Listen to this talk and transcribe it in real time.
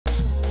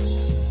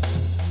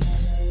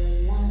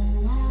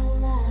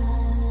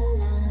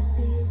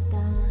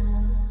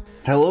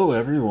Hello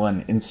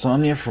everyone,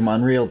 Insomnia from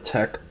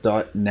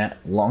UnrealTek.net.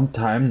 Long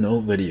time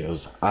no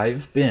videos.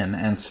 I've been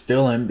and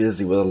still am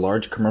busy with a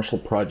large commercial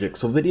project,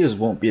 so videos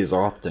won't be as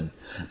often.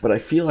 But I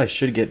feel I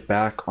should get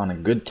back on a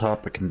good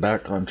topic and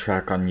back on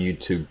track on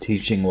YouTube,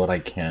 teaching what I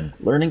can.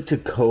 Learning to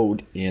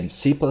code in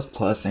C++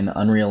 and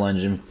Unreal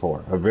Engine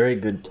 4, a very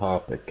good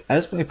topic.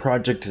 As my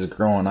project has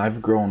grown,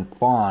 I've grown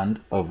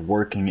fond of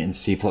working in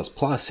C++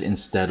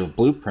 instead of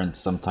blueprints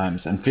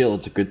sometimes, and feel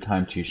it's a good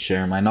time to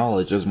share my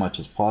knowledge as much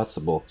as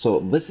possible. So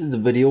this is the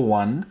video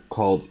 1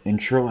 called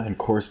Intro and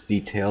Course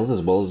Details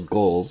as well as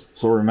Goals.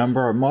 So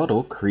remember our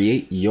motto,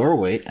 create your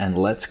way, and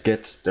let's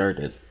get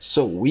started.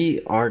 So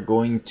we are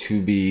going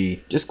to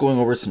be just going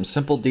over some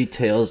simple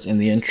details in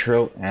the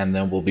intro, and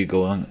then we'll be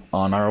going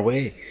on our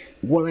way.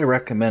 What I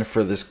recommend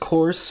for this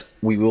course,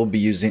 we will be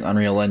using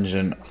Unreal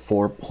Engine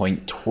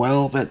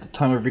 4.12 at the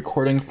time of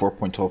recording.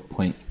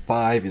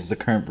 4.12.5 is the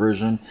current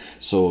version,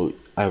 so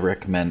I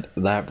recommend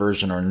that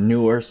version or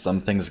newer.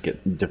 Some things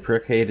get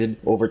deprecated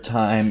over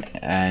time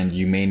and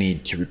you may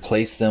need to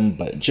replace them,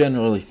 but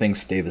generally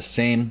things stay the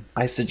same.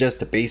 I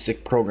suggest a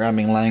basic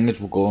programming language.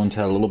 We'll go into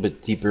that a little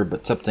bit deeper,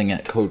 but something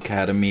at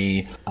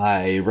Codecademy.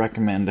 I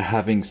recommend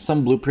having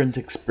some blueprint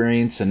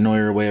experience and know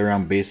your way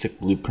around basic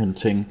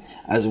blueprinting,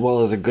 as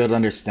well as a good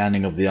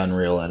understanding of the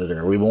Unreal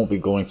editor. We won't be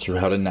going through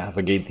how to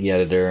navigate the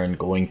editor and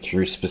going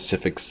through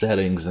specific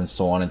settings and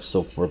so on and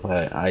so forth.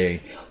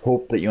 I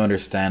hope that you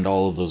understand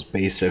all of those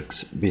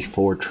basics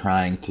before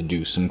trying to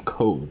do some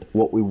code.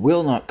 What we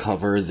will not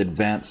cover is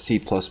advanced C++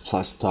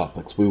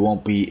 topics. We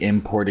won't be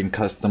importing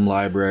custom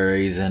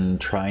libraries and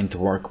trying to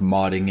work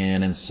modding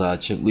in and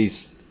such, at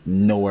least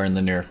nowhere in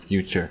the near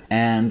future.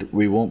 And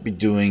we won't be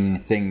doing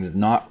things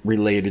not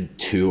related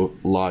to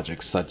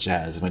logic, such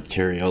as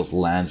materials,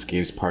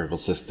 landscapes, particle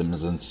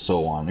systems, and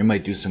so on. We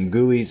might do some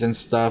GUIs and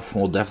stuff.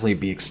 We'll definitely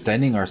be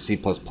extending our C++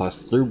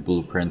 through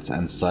blueprints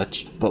and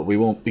such, but we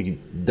won't be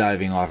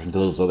diving off into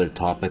those other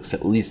topics,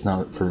 at least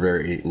not for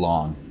very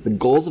long. The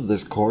goals of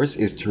this course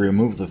is to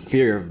remove the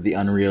fear of the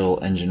Unreal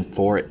Engine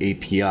 4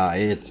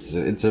 API.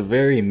 It's a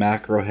very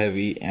macro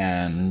heavy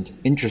and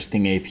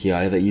interesting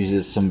API that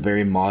uses some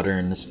very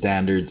modern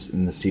standards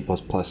in the C++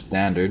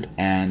 standard,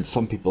 and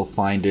some people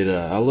find it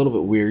a little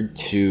bit weird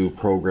to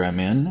program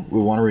in.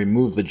 We want to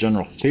remove the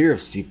general fear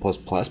of C++.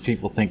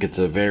 People think it's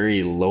a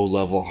very low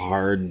level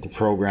hard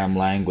program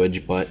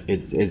language, but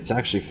it's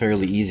actually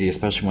fairly easy,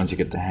 especially once you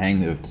get the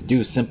hang of it, to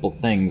do simple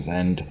things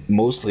and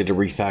mostly to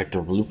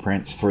refactor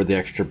blueprints for the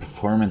extra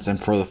performance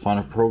and for the fun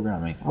of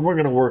programming. And we're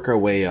going to work our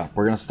way up.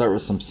 We're going to start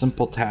with some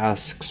simple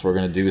tasks. We're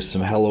going to do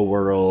some hello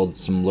world,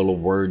 some little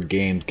word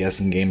games,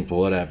 guessing games,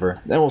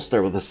 whatever. Then we'll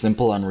start with a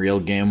simple Unreal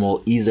game.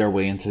 We'll ease our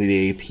way into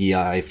the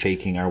API,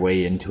 faking our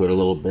way into it a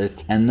little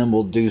bit, and then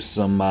we'll do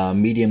some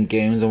medium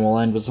games, and we'll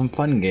end with some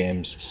fun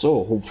games.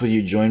 So hopefully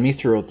you join me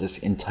throughout this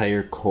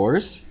entire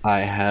course.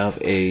 I have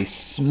a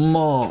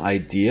small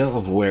idea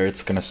of where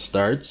it's going to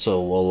start, so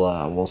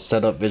we'll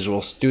set up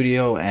Visual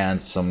Studio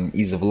and some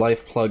ease of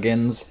life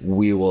plugins.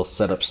 We will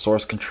set up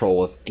source control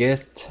with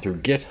Git through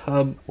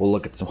GitHub. We'll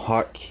look at some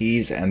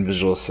hotkeys and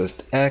Visual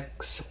Assist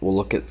X. We'll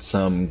look at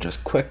some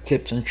just quick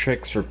tips and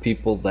tricks for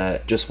people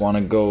that just want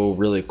to go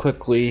really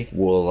quickly.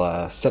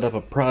 We'll set up a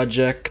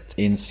project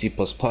in C++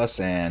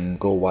 and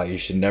go why you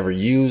should never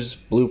use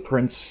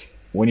blueprints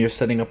when you're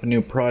setting up a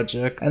new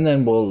project, and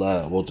then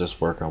we'll just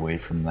work our way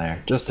from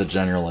there. Just a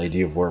general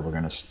idea of where we're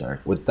going to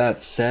start. With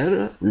that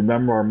said,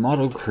 remember our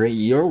motto, create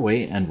your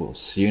way, and we'll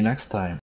see you next time.